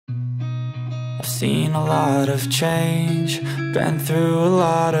I've seen a lot of change, been through a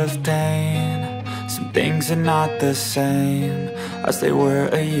lot of pain. Some things are not the same as they were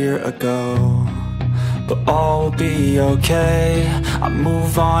a year ago, but all will be okay. I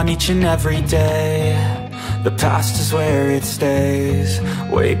move on each and every day. The past is where it stays,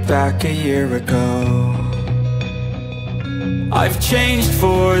 way back a year ago. I've changed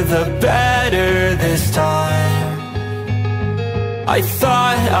for the better this time. I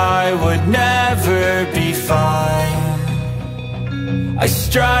thought I would never be fine. I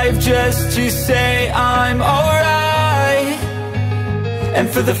strive just to say I'm alright, and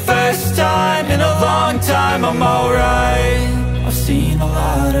for the first time in a long time I'm alright. I've seen a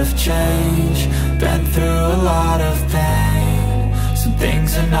lot of change, been through a lot of pain. Some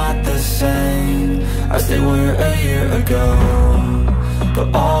things are not the same as they were a year ago,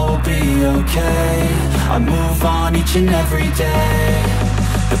 but all will be okay. I move on each and every day.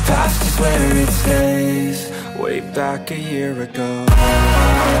 The past is where it stays, way back a year ago.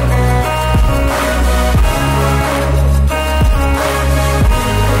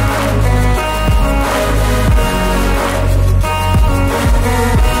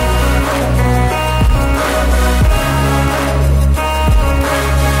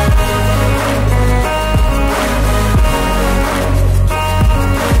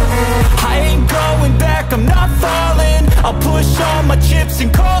 I'm not falling, I'll push all my chips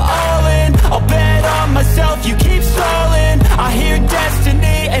and call all in. I'll bet on myself, you keep stalling. I hear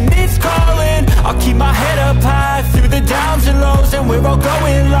destiny and it's calling. I'll keep my head up high through the downs and lows, and we're all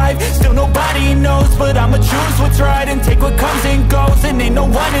going life. Still nobody knows, but I'ma choose what's right and take what comes and goes. And ain't no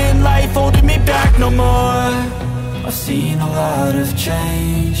one in life holding me back no more. I've seen a lot of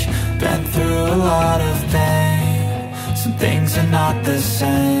change, been through a lot of pain. Some things are not the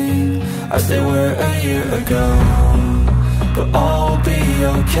same as they were a year ago, but all will be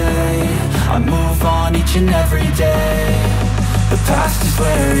okay. I move on each and every day. The past is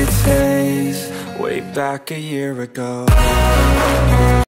where it stays, way back a year ago.